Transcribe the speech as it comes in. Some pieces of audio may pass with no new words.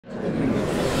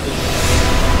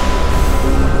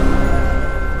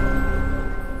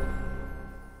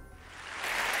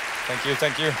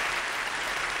Thank you.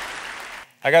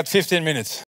 I got 15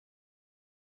 minutes.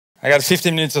 I got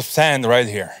 15 minutes of sand right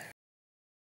here.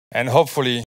 And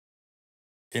hopefully,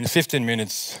 in 15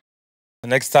 minutes, the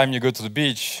next time you go to the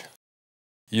beach,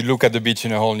 you look at the beach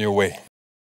in a whole new way.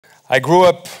 I grew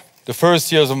up the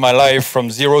first years of my life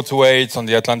from 0 to 8 on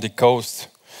the Atlantic coast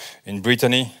in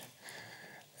Brittany.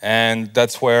 And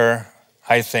that's where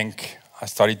I think I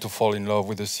started to fall in love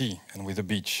with the sea and with the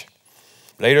beach.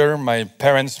 Later, my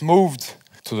parents moved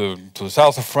to the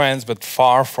south of France, but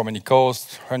far from any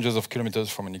coast, hundreds of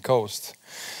kilometers from any coast.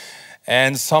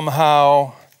 And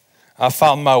somehow, I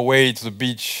found my way to the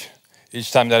beach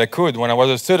each time that I could. When I was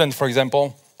a student, for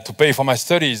example, to pay for my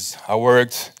studies, I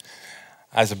worked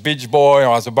as a beach boy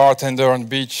or as a bartender on the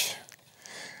beach.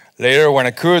 Later, when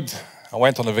I could, I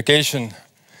went on a vacation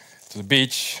to the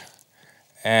beach,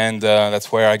 and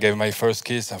that's where I gave my first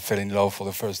kiss. I fell in love for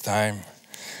the first time.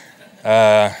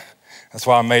 That's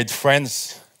why I made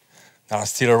friends that are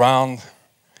still around.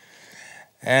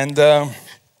 And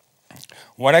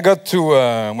when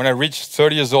I reached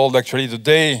 30 years old, actually, the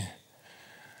day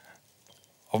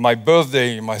of my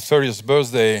birthday, my 30th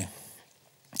birthday,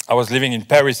 I was living in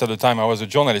Paris at the time. I was a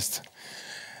journalist.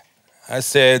 I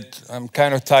said, I'm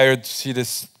kind of tired to see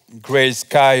this gray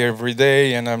sky every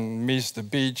day, and I miss the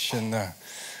beach, and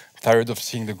tired of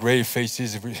seeing the gray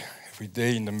faces every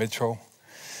day in the metro.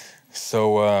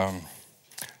 So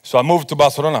I moved to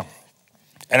Barcelona,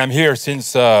 and I'm here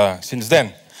since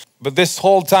then. But this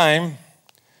whole time,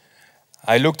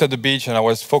 I looked at the beach, and I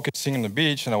was focusing on the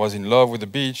beach, and I was in love with the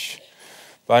beach,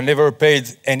 but I never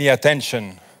paid any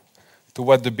attention to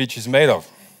what the beach is made of: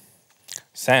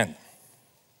 sand.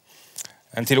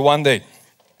 Until one day,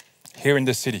 here in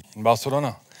the city, in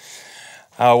Barcelona,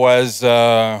 I was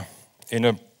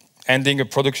ending a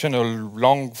production, a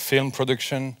long film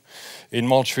production in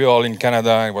Montreal, in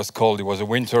Canada. It was the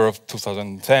winter of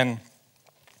 2010.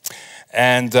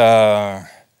 And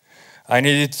I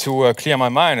needed to clear my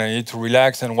mind. I needed to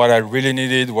relax. And what I really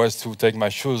needed was to take my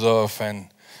shoes off and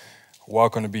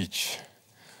walk on the beach.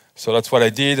 So that's what I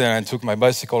did. And I took my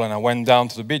bicycle and I went down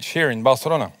to the beach here in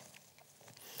Barcelona.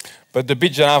 But the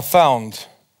beach that I found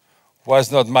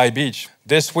was not my beach.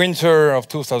 This winter of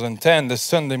 2010, the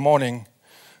Sunday morning,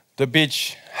 the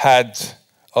beach had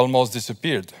almost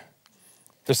disappeared.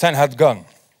 The sand had gone.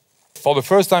 For the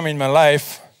first time in my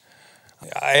life,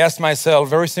 I asked myself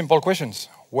very simple questions.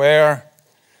 Where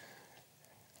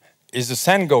is the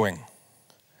sand going?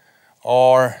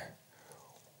 Or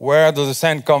where does the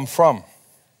sand come from?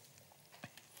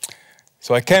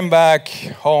 So I came back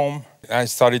home and I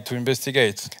started to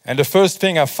investigate. And the first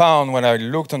thing I found when I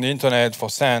looked on the internet for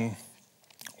sand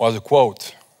was a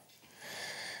quote.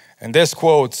 And this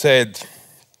quote said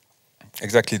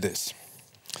exactly this: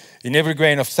 in every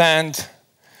grain of sand,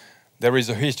 there is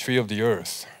a history of the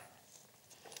earth.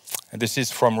 And this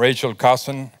is from Rachel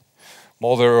Carson,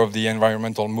 mother of the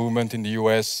environmental movement in the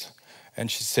US, and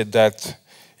she said that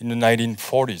in the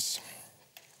 1940s.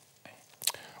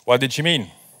 What did she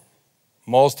mean?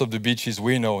 Most of the beaches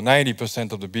we know,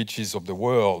 90% of the beaches of the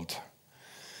world,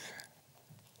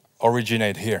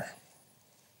 originate here,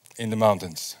 in the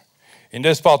mountains. In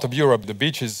this part of Europe, the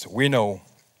beaches we know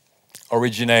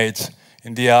originate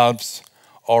in the Alps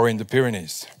or in the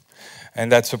Pyrenees.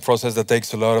 And that's a process that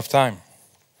takes a lot of time.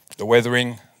 The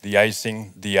weathering, the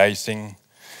icing,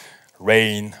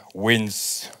 rain,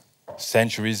 winds,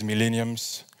 centuries,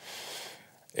 millenniums,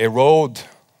 erode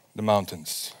the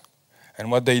mountains. And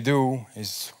what they do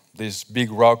is these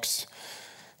big rocks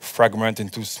fragment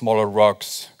into smaller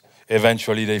rocks.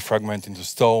 Eventually they fragment into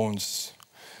stones.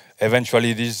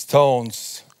 Eventually these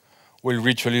stones will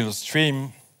reach a little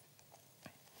stream.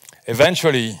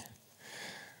 Eventually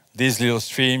these little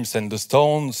streams and the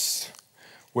stones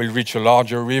will reach a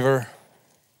larger river.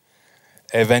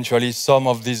 Eventually some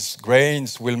of these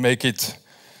grains will make it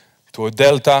to a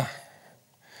delta,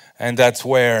 and that's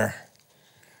where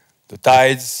the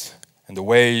tides and the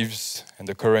waves and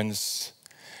the currents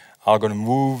are going to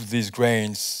move these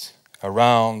grains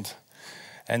around.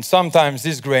 And sometimes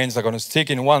these grains are going to stick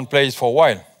in one place for a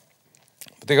while,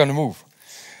 but they're going to move.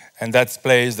 And that's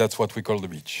what we call the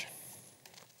beach.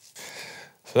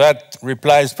 So that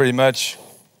replies pretty much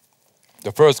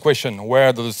the first question: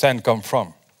 where does the sand come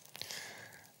from?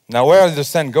 Now, where is the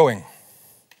sand going?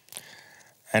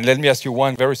 And let me ask you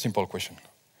one very simple question.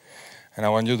 And I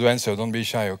want you to answer, don't be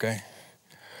shy, okay?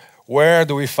 Where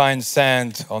do we find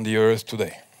sand on the earth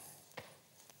today?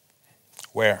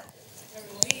 Where?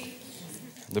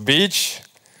 The beach?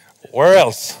 Where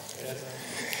else?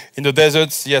 In the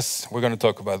deserts? Yes, we're going to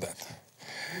talk about that.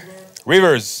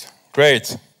 Rivers,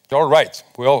 great. All right,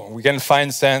 we can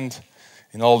find sand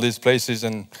in all these places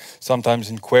and sometimes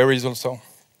in quarries also.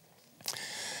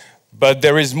 But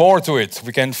there is more to it.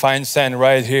 We can find sand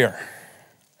right here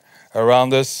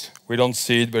around us. We don't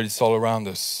see it, but it's all around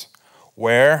us.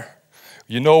 Where?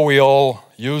 You know, we all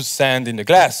use sand in the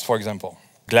glass, for example.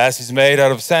 Glass is made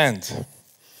out of sand.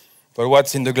 But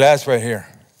what's in the glass right here?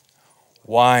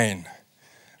 Wine.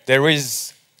 There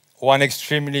is one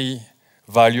extremely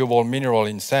valuable mineral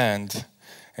in sand,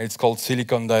 and it's called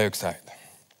silicon dioxide.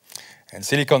 And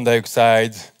silicon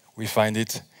dioxide, we find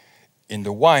it in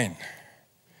the wine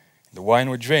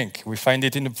we drink. We find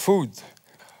it in the food.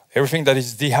 Everything that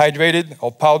is dehydrated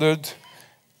or powdered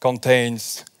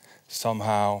contains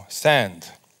somehow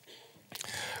sand.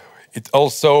 It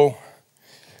also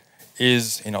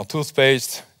is in our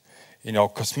toothpaste, in our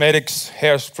cosmetics,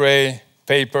 hairspray,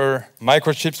 paper,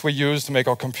 microchips we use to make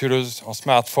our computers, our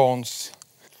smartphones.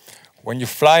 When you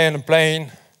fly in a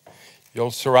plane,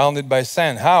 you're surrounded by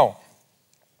sand. How?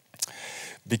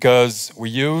 Because we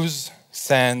use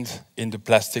sand in the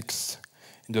plastics,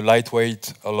 in the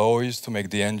lightweight alloys to make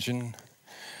the engine.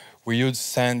 We use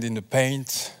sand in the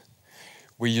paint.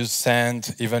 We use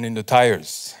sand even in the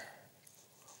tires.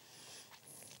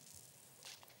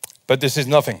 But this is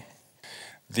nothing.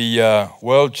 The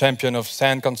world champion of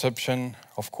sand consumption,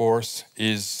 of course,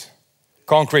 is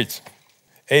concrete.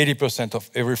 80% of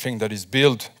everything that is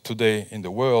built today in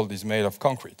the world is made of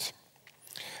concrete.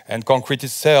 And concrete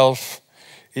itself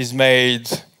is made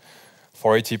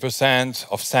for 80%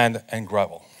 of sand and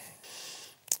gravel.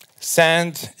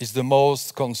 Sand is the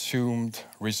most consumed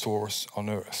resource on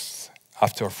Earth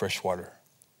after fresh water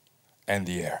and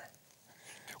the air.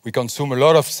 We consume a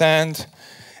lot of sand,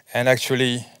 and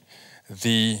actually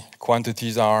the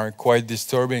quantities are quite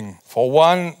disturbing. For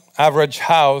one average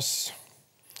house,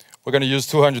 we're going to use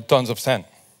 200 tons of sand.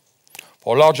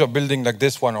 For a larger building like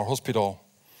this one or hospital,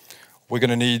 we're going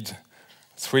to need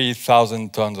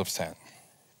 3,000 tons of sand.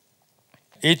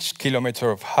 Each kilometer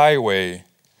of highway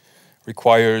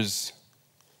requires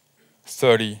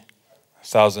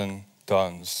 30,000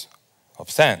 tons of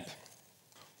sand.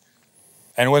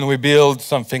 And when we build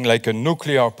something like a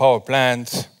nuclear power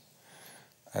plant,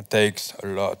 that takes a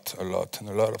lot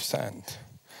of sand.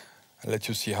 I'll let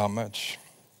you see how much.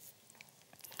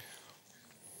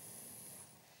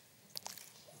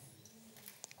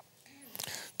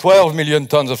 $12 million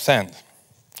tons of sand.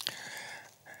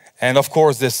 And of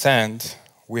course, this sand,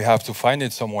 we have to find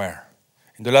it somewhere.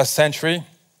 In the last century,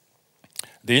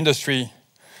 the industry,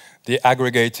 the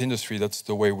aggregate industry, that's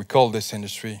the way we call this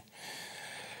industry,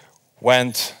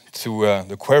 went to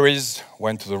the quarries,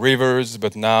 went to the rivers,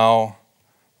 but now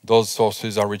those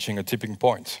sources are reaching a tipping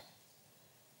point.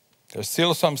 There's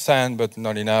still some sand, but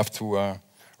not enough to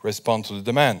respond to the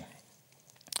demand.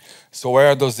 So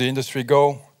where does the industry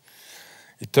go?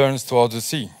 It turns towards the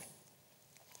sea.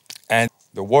 And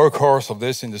the workhorse of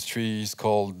this industry is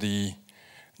called the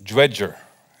dredger.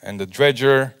 And the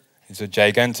dredger is a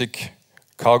gigantic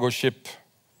cargo ship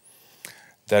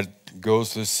that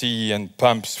goes to the sea and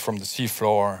pumps from the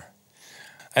seafloor.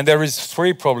 And there is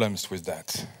 3 problems with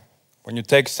that when you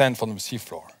take sand from the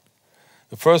seafloor.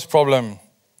 The first problem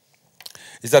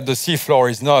is that the seafloor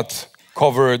is not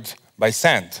covered by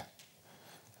sand.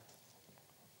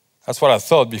 That's what I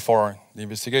thought before the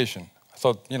investigation. I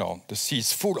thought, the sea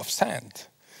is full of sand.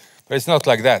 But it's not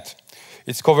like that.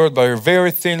 It's covered by a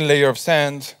very thin layer of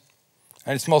sand,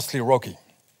 and it's mostly rocky.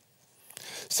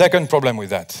 Second problem with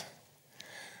that.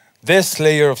 This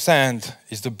layer of sand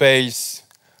is the base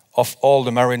of all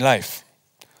the marine life.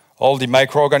 All the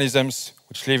microorganisms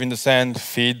which live in the sand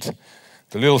feed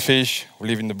the little fish who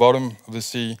live in the bottom of the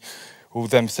sea, who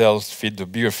themselves feed the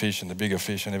bigger fish, and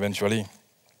eventually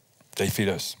they feed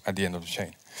us at the end of the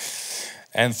chain.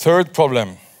 And third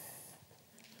problem,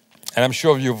 and I'm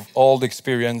sure you've all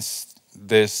experienced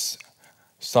this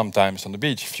sometimes on the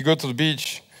beach. If you go to the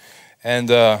beach and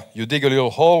you dig a little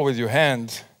hole with your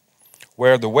hand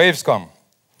where the waves come,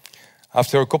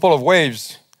 after a couple of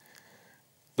waves,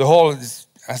 the hole has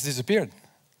disappeared.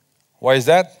 Why is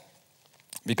that?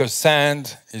 Because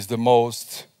sand is the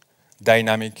most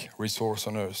dynamic resource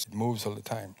on Earth. It moves all the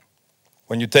time.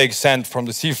 When you take sand from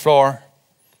the seafloor,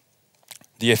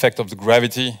 the effect of the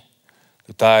gravity,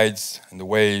 the tides, and the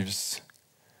waves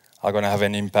are going to have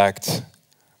an impact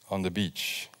on the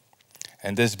beach.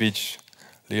 And this beach,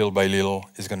 little by little,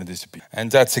 is going to disappear. And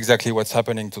that's exactly what's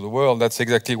happening to the world. That's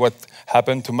exactly what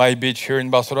happened to my beach here in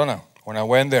Barcelona when I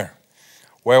went there.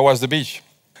 Where was the beach?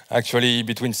 Actually,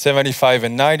 between 75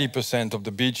 and 90% of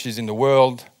the beaches in the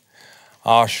world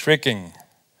are shrinking.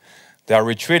 They are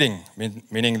retreating,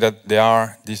 meaning that they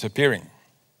are disappearing.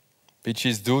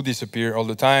 Beaches do disappear all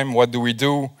the time. What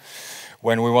do?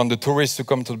 When we want the tourists to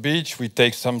come to the beach, we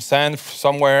take some sand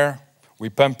somewhere, we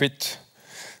pump it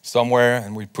somewhere,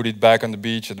 and we put it back on the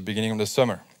beach at the beginning of the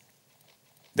summer.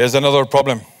 There's another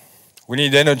problem. We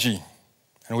need energy,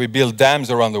 and we build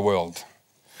dams around the world.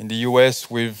 In the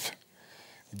US, we've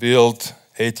built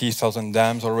 80,000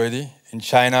 dams already. In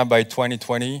China, by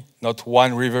 2020, not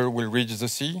one river will reach the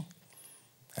sea.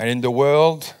 And in the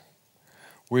world,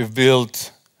 we've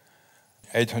built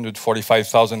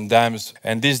 845,000 dams.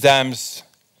 And these dams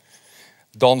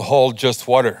don't hold just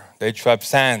water. They trap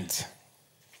sand.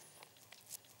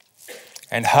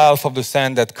 And half of the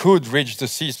sand that could reach the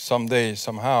sea someday,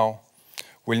 somehow,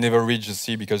 will never reach the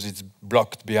sea because it's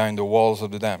blocked behind the walls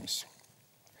of the dams.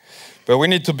 But we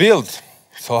need to build.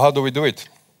 So how do we do it?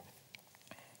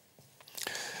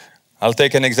 I'll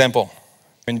take an example.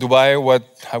 In Dubai, what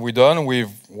have we done? We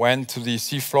went to the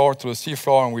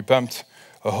seafloor, and we pumped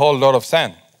a whole lot of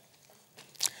sand.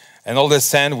 And all the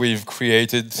sand, we've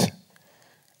created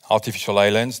artificial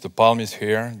islands. The palm is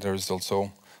here. There's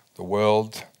also the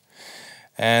world.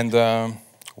 And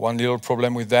one little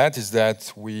problem with that is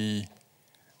that we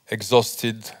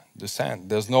exhausted the sand.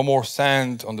 There's no more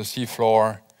sand on the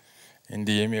seafloor in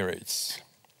the Emirates.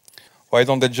 Why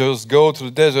don't they just go to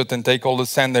the desert and take all the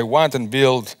sand they want and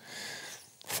build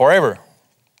forever?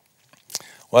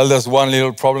 Well, there's one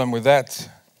little problem with that,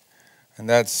 and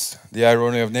that's the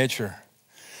irony of nature.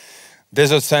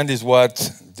 Desert sand is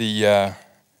what the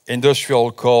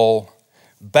industrial call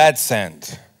bad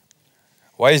sand.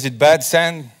 Why is it bad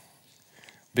sand?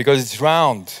 Because it's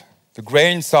round. The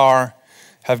grains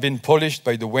have been polished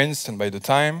by the winds and by the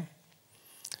time,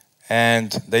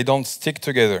 and they don't stick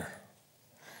together.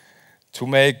 To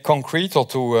make concrete or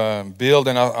to build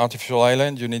an artificial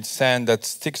island, you need sand that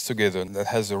sticks together, that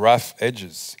has rough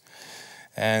edges.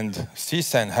 And sea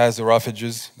sand has rough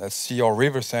edges, that's sea or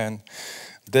river sand.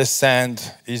 This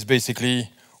sand is basically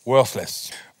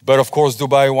worthless. But of course,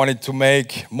 Dubai wanted to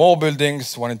make more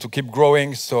buildings, wanted to keep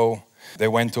growing, so they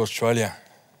went to Australia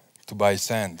to buy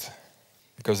sand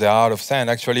because they're out of sand.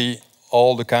 Actually,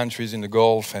 all the countries in the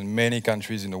Gulf and many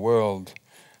countries in the world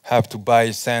have to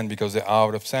buy sand because they're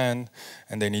out of sand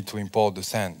and they need to import the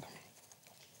sand.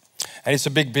 And it's a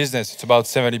big business. It's about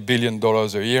 $70 billion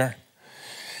a year.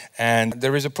 And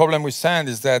there is a problem with sand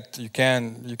is that you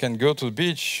can go to the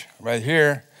beach right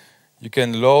here, you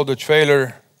can load the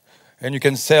trailer and you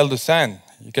can sell the sand.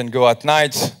 You can go at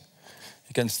night,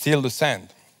 you can steal the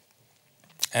sand.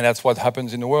 And that's what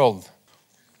happens in the world.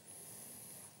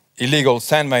 Illegal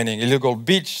sand mining, illegal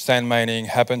beach sand mining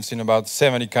happens in about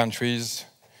 70 countries.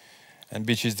 And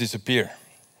beaches disappear.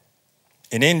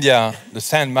 In India, the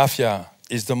sand mafia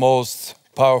is the most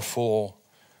powerful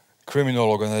criminal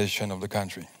organization of the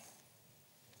country.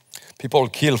 People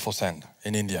kill for sand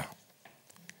in India.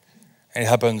 And it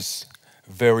happens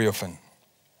very often.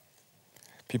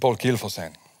 People kill for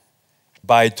sand.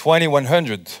 By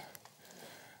 2100,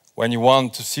 when you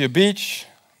want to see a beach,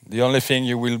 the only thing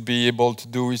you will be able to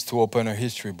do is to open a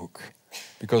history book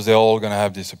because they're all going to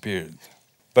have disappeared.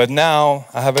 But now,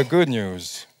 I have a good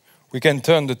news. We can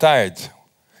turn the tide.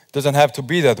 It doesn't have to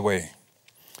be that way.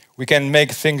 We can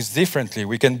make things differently.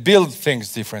 We can build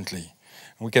things differently.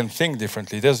 We can think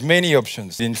differently. There's many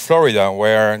options. In Florida,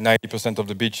 where 90% of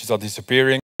the beaches are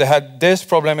disappearing, they had this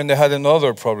problem and they had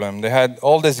another problem. They had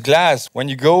all this glass. When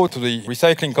you go to the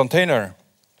recycling container,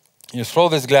 you throw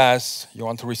this glass, you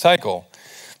want to recycle.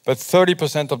 But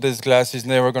 30% of this glass is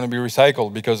never going to be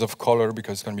recycled because of color,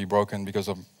 because it's going to be broken, because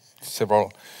of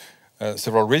several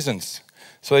reasons.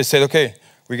 So they said, okay,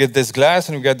 we get this glass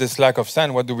and we get this lack of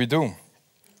sand, what do we do?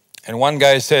 And one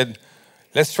guy said,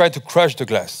 let's try to crush the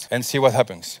glass and see what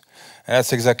happens. And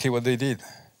that's exactly what they did.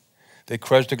 They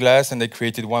crushed the glass and they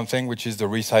created one thing, which is the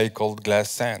recycled glass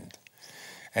sand.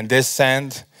 And this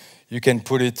sand, you can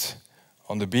put it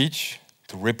on the beach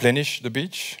to replenish the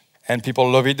beach. And people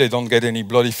love it. They don't get any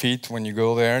bloody feet when you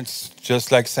go there. It's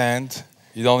just like sand.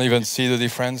 You don't even see the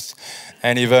difference.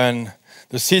 And even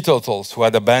the sea turtles who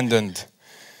had abandoned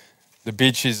the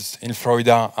beaches in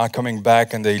Florida are coming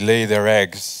back and they lay their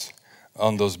eggs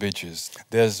on those beaches.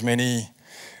 There's many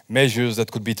measures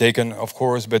that could be taken, of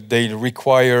course, but they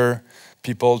require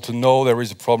people to know there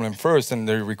is a problem first, and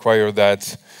they require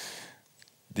that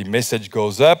the message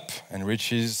goes up and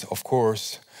reaches, of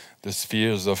course, the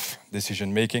spheres of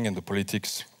decision-making and the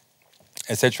politics,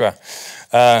 etc.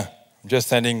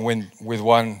 Just ending with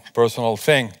one personal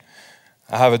thing.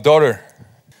 I have a daughter.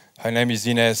 Her name is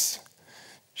Ines.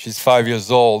 She's 5 years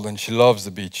old and she loves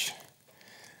the beach.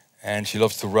 And she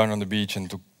loves to run on the beach and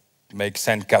to make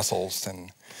sand castles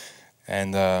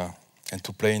and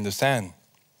to play in the sand.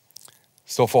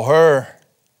 So for her,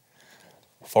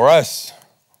 for us,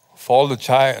 for all the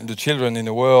children in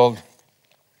the world,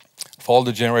 for all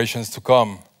the generations to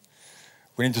come,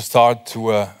 we need to start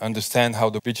to understand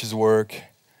how the beaches work,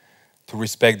 to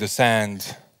respect the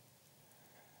sand,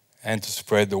 and to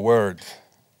spread the word.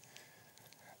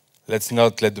 Let's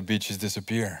not let the beaches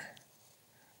disappear.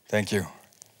 Thank you.